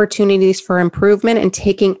opportunities for improvement and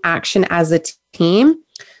taking action as a team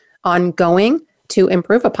ongoing to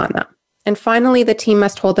improve upon them. And finally, the team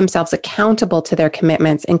must hold themselves accountable to their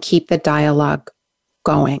commitments and keep the dialogue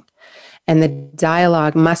going. And the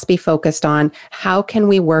dialogue must be focused on how can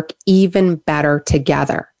we work even better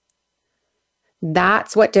together.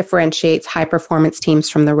 That's what differentiates high performance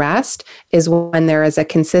teams from the rest, is when there is a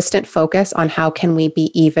consistent focus on how can we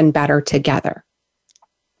be even better together.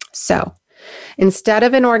 So instead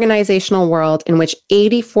of an organizational world in which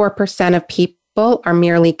 84% of people are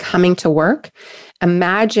merely coming to work,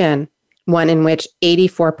 imagine one in which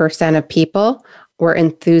 84% of people were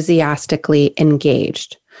enthusiastically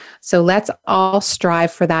engaged. So let's all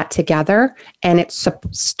strive for that together. And it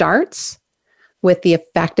starts with the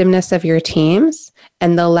effectiveness of your teams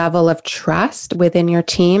and the level of trust within your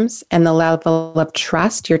teams and the level of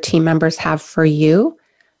trust your team members have for you,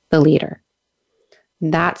 the leader.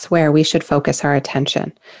 That's where we should focus our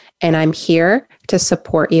attention. And I'm here to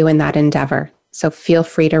support you in that endeavor. So feel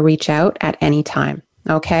free to reach out at any time.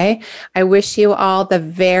 Okay. I wish you all the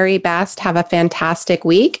very best. Have a fantastic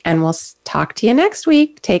week, and we'll talk to you next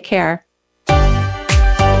week. Take care.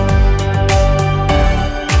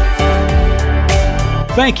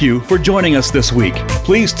 Thank you for joining us this week.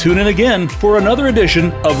 Please tune in again for another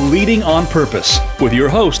edition of Leading on Purpose with your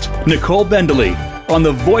host, Nicole Bendele, on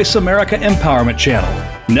the Voice America Empowerment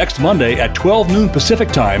Channel, next Monday at 12 noon Pacific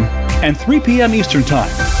Time and 3 p.m. Eastern Time.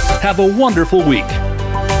 Have a wonderful week.